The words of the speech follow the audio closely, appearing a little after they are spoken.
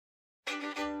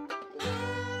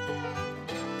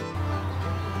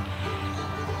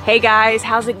Hey guys,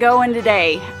 how's it going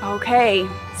today? Okay,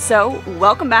 so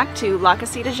welcome back to La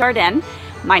Casita Jardin.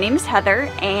 My name is Heather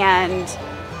and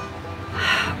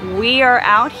we are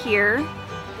out here.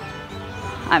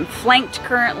 I'm flanked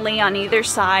currently on either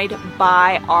side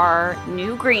by our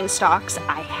new green stalks.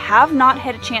 I have not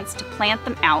had a chance to plant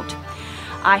them out.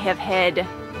 I have had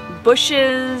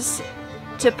bushes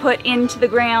to put into the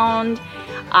ground.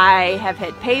 I have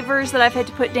had pavers that I've had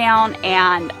to put down,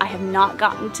 and I have not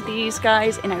gotten to these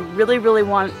guys, and I really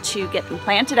want to get them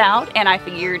planted out, and I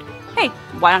figured, hey,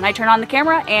 why don't I turn on the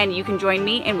camera and you can join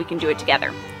me and we can do it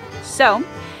together. So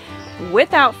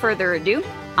without further ado,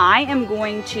 I am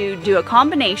going to do a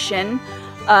combination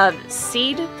of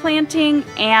seed planting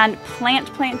and plant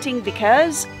planting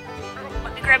because,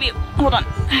 let me grab you, hold on,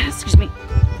 excuse me.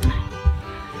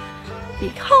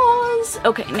 Because,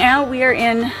 okay, now we are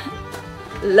in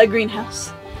the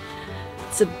greenhouse.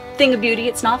 It's a thing of beauty.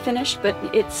 It's not finished, but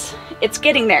it's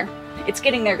getting there. It's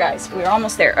getting there, guys. We're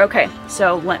almost there. Okay,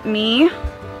 so let me,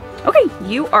 okay,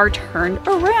 you are turned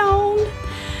around.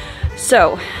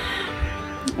 So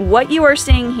what you are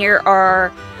seeing here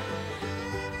are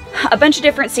a bunch of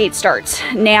different seed starts.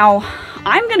 Now,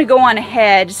 I'm gonna go on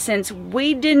ahead, since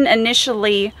we didn't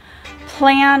initially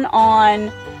plan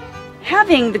on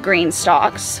having the green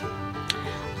stalks.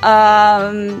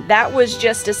 That was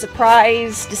just a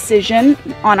surprise decision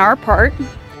on our part.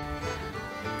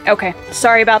 Okay,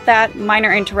 sorry about that.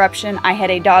 Minor interruption. I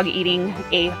had a dog eating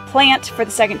a plant for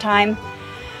the second time.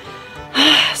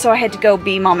 So I had to go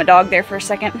be mama dog there for a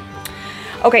second.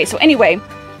 Okay, so anyway,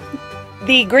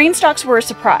 the green stalks were a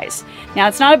surprise. Now,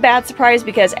 it's not a bad surprise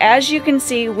because, as you can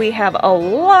see, we have a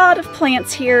lot of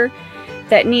plants here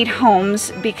that need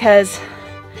homes because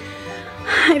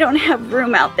I don't have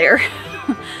room out there.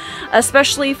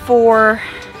 Especially for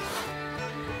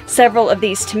several of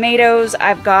these tomatoes.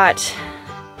 I've got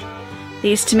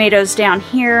these tomatoes down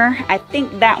here. I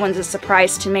think that one's a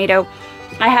surprise tomato.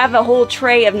 I have a whole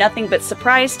tray of nothing but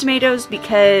surprise tomatoes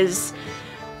because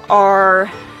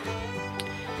our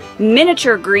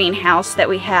miniature greenhouse that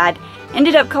we had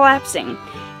ended up collapsing,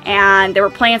 and there were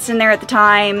plants in there at the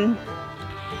time.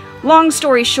 Long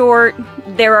story short,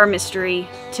 there are mystery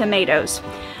tomatoes.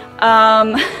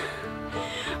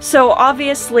 So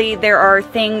obviously there are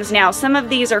things now. Some of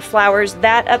these are flowers.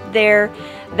 That up there,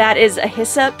 that is a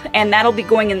hyssop, and that'll be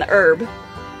going in the herb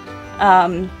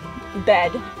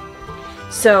bed.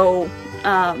 So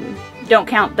don't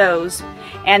count those.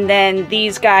 And then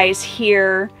these guys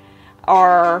here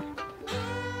are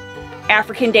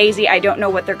African daisy. I don't know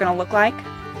what they're going to look like.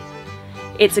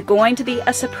 It's going to be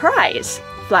a surprise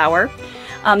flower.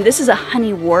 This is a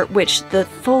honeywort, which the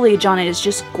foliage on it is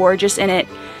just gorgeous, and it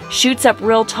shoots up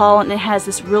real tall, and it has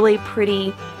this really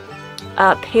pretty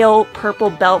pale purple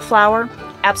bellflower.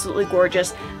 Absolutely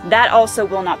gorgeous. That also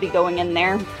will not be going in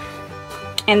there.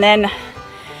 And then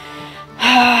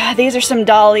these are some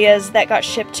dahlias that got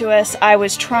shipped to us. I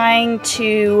was trying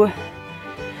to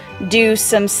do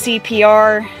some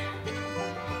CPR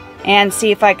and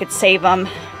see if I could save them.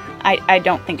 I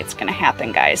don't think it's gonna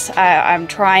happen, guys. I'm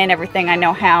trying everything I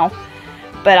know how,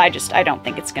 but I don't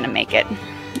think it's gonna make it.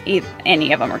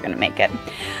 Any of them are gonna make it.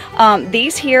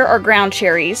 These here are ground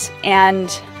cherries,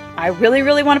 and I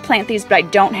really want to plant these, but I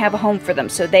don't have a home for them,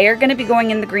 so they are gonna be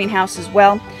going in the greenhouse as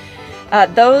well.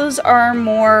 Those are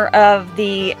more of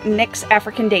the mixed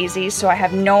African daisies, so I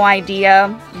have no idea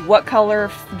what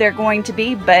color they're going to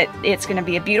be, but it's gonna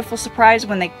be a beautiful surprise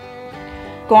when they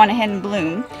go on ahead and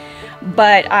bloom.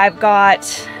 But I've got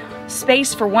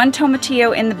space for one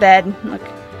tomatillo in the bed. Look,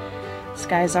 this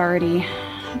guy's already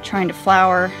trying to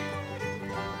flower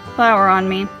on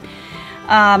me.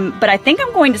 But I think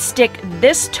I'm going to stick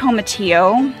this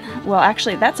tomatillo, well,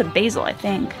 actually that's a basil, I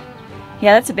think.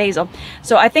 Yeah, that's a basil.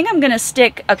 So I think I'm gonna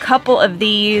stick a couple of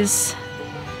these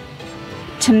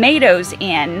tomatoes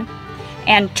in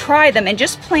and try them and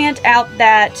just plant out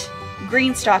that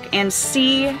green stalk and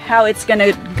see how it's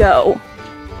gonna go.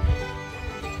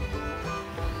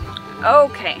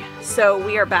 Okay, so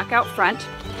we are back out front,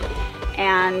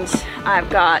 and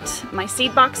I've got my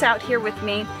seed box out here with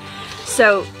me.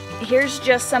 So here's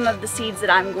just some of the seeds that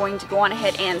I'm going to go on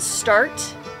ahead and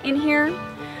start in here.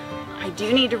 I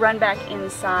do need to run back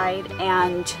inside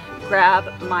and grab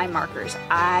my markers.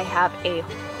 I have a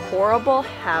horrible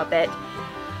habit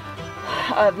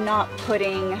of not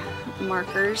putting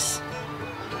markers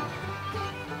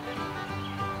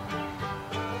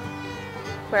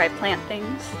where I plant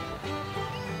things.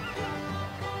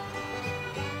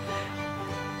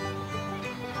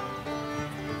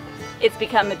 It's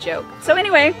become a joke. So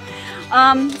anyway,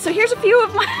 So here's a few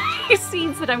of my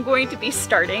seeds that I'm going to be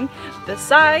starting,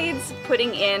 besides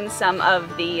putting in some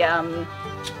of the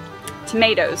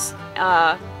tomatoes.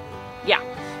 Yeah.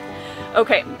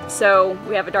 Okay, so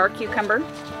we have a dark cucumber.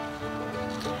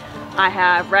 I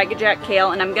have Ragged Jack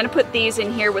kale, and I'm going to put these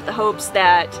in here with the hopes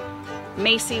that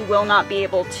Macy will not be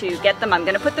able to get them. I'm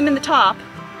going to put them in the top,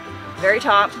 very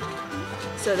top,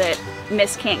 so that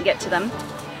Miss can't get to them.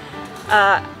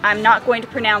 I'm not going to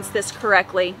pronounce this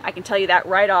correctly. I can tell you that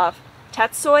right off.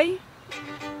 Tatsoi?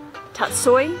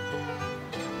 Tatsoi?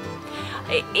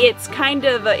 It's kind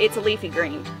of it's a leafy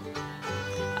green.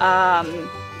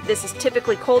 This is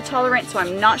typically cold tolerant, so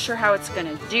I'm not sure how it's going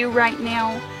to do right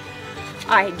now.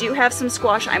 I do have some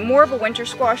squash. I'm more of a winter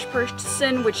squash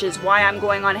person, which is why I'm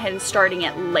going on ahead and starting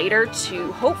it later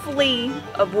to hopefully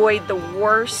avoid the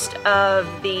worst of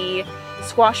the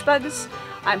squash bugs.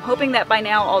 I'm hoping that by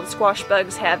now all the squash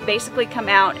bugs have basically come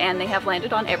out and they have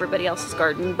landed on everybody else's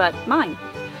garden but mine.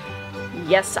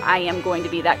 Yes, I am going to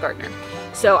be that gardener.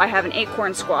 So I have an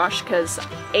acorn squash because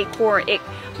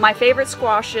my favorite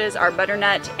squashes are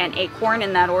butternut and acorn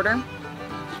in that order.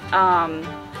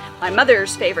 My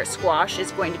mother's favorite squash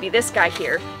is going to be this guy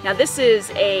here. Now this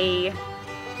is a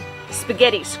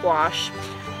spaghetti squash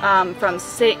from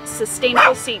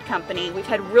Sustainable Seed Company. We've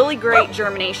had really great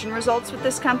germination results with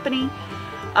this company,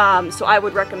 so I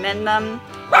would recommend them.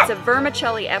 It's a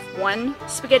vermicelli F1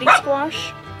 spaghetti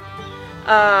squash,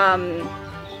 and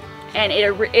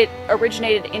it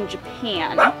originated in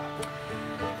Japan,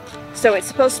 so it's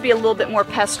supposed to be a little bit more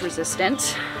pest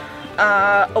resistant.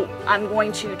 Oh, I'm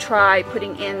going to try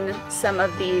putting in some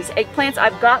of these eggplants.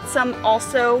 I've got some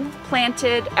also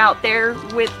planted out there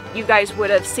with, you guys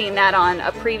would have seen that on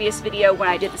a previous video when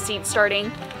I did the seed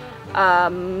starting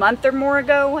a month or more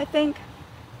ago, I think.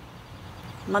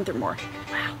 A month or more.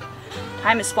 Wow.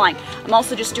 Time is flying. I'm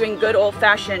also just doing good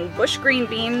old-fashioned bush green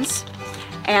beans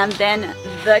and then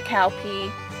the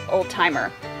cowpea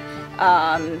old-timer.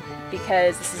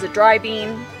 Because this is a dry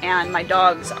bean and my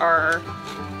dogs are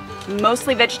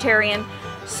mostly vegetarian,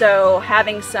 so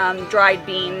having some dried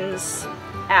beans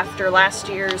after last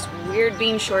year's weird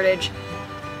bean shortage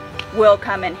will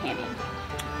come in handy.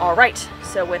 Alright,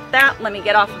 so with that, let me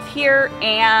get off of here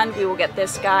and we will get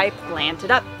this guy planted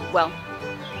up. Well,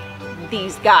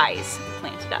 these guys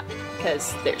planted up,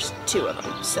 because there's two of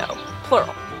them, so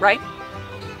plural, right?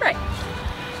 Right.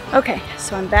 Okay,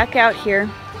 so I'm back out here.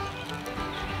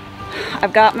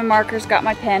 I've got my markers, got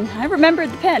my pen. I remembered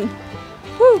the pen.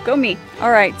 Woo, go me.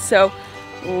 Alright, so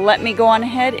let me go on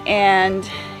ahead and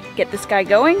get this guy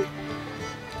going.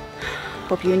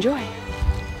 Hope you enjoy.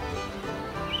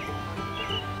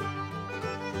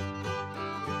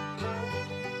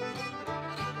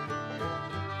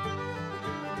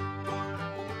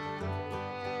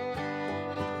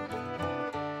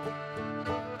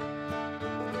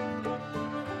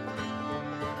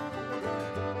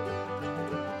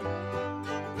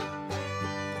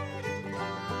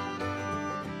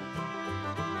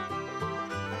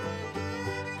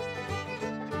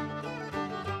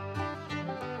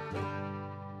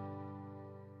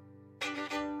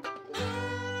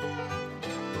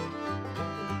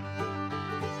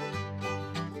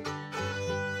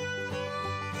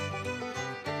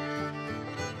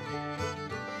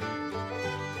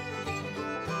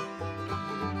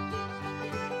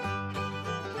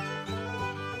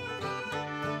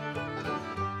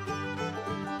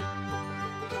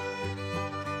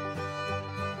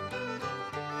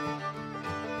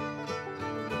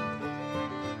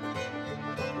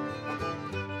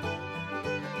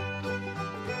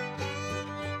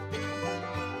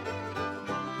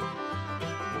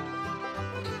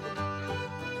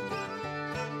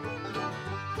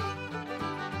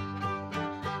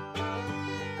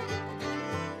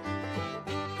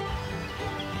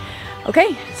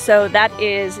 Okay, so that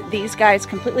is these guys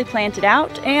completely planted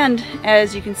out, and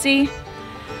as you can see,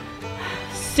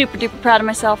 super duper proud of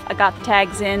myself. I got the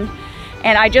tags in,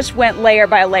 and I just went layer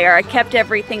by layer. I kept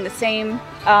everything the same.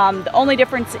 The only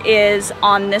difference is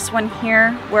on this one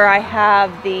here, where I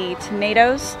have the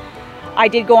tomatoes. I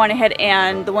did go on ahead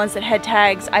and the ones that had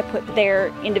tags, I put their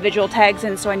individual tags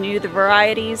in so I knew the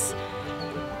varieties.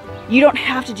 You don't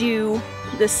have to do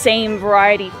the same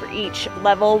variety for each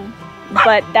level,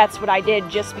 but that's what I did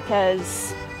just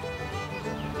because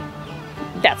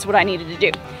that's what I needed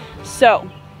to do. So,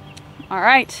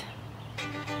 alright.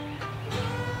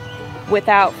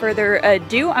 Without further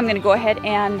ado, I'm going to go ahead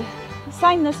and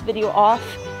sign this video off,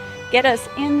 get us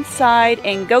inside,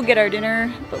 and go get our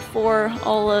dinner before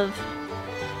all of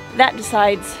that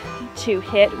decides to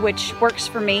hit, which works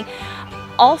for me.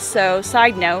 Also,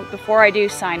 side note, before I do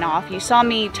sign off, you saw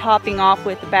me topping off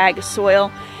with a bag of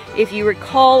soil. If you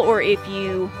recall, or if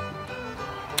you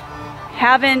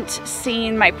haven't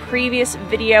seen my previous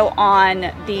video on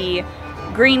the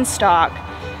GreenStalk,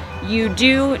 you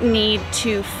do need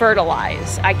to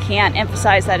fertilize. I can't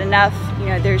emphasize that enough. You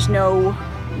know, there's no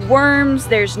worms,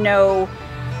 there's no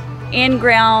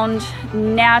in-ground,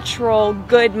 natural,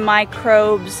 good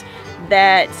microbes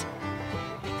that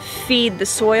feed the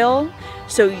soil.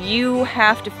 So you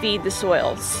have to feed the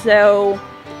soil. So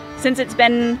since it's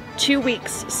been 2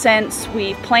 weeks since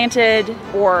we planted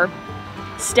or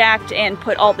stacked and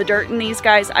put all the dirt in these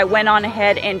guys, I went on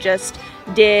ahead and just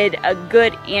did a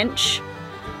good inch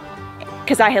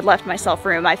because I had left myself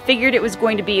room. I figured it was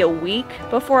going to be a week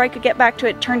before I could get back to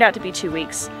it. Turned out to be 2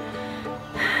 weeks.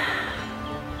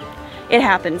 It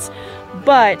happens.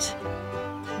 But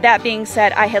that being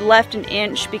said, I had left an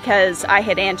inch because I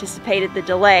had anticipated the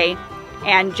delay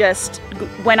and just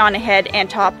went on ahead and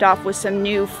topped off with some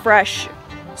new fresh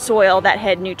soil that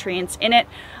had nutrients in it.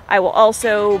 I will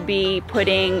also be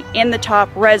putting in the top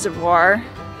reservoir,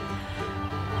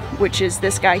 which is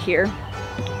this guy here,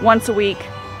 once a week.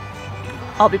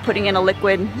 I'll be putting in a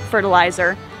liquid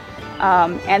fertilizer,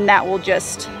 and that will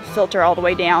just filter all the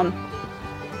way down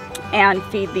and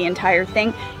feed the entire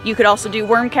thing. You could also do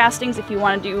worm castings if you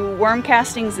want to do worm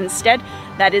castings instead.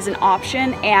 That is an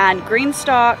option. And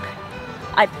GreenStalk,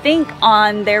 I think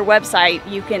on their website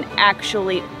you can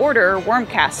actually order worm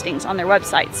castings on their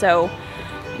website, so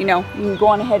you know, you can go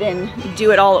on ahead and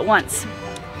do it all at once.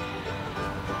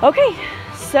 Okay,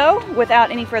 so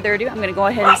without any further ado, I'm going to go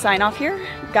ahead and sign off here.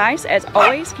 Guys, as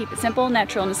always, keep it simple,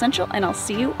 natural, and essential, and I'll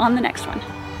see you on the next one.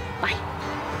 Bye.